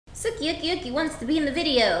Suki Yuki Yuki wants to be in the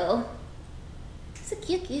video. Suki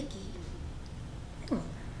Yuki Yuki.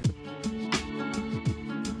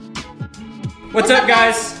 What's up,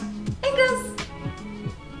 guys? Hey, girls.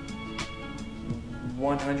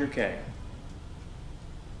 100K.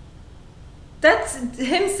 That's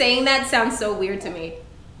him saying that sounds so weird to me.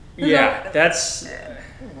 Yeah,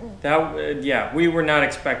 yeah, we were not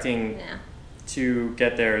expecting Yeah. to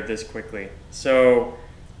get there this quickly. So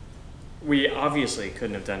we obviously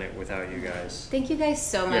couldn't have done it without you guys. Thank you guys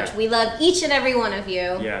so much. Yeah. We love each and every one of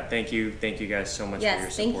you. Yeah, thank you guys so much for your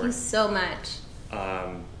Yes, support. thank you so much.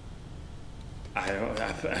 I don't.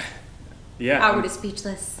 Yeah. Howard is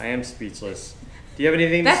speechless. I am speechless. Do you have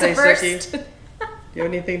anything That's to say, a first. Suki? Do you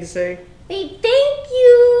have anything to say? Hey, thank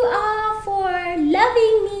you all for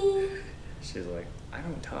loving me. She's like, I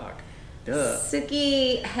don't talk. Duh.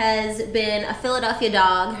 Suki has been a Philadelphia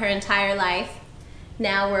dog her entire life.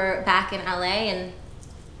 Now we're back in LA and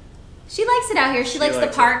she likes it out here. She likes the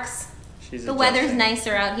likes it. parks. She's The weather's adjusting.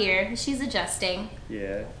 nicer out here. She's adjusting.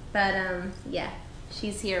 Yeah. But yeah,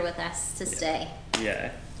 she's here with us to stay.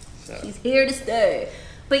 Yeah. So. She's here to stay.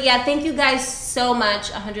 But yeah, thank you guys so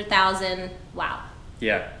much. 100,000. Wow.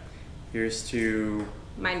 Yeah. Here's to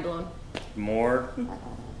Mind blown. more.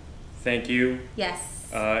 Thank you. Yes.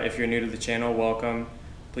 If you're new to the channel, welcome.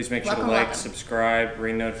 Please make sure Welcome, to like, welcome. subscribe,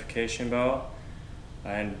 ring notification bell,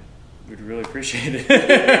 and we'd really appreciate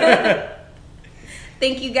it.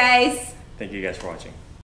 Thank you guys. Thank you guys for watching.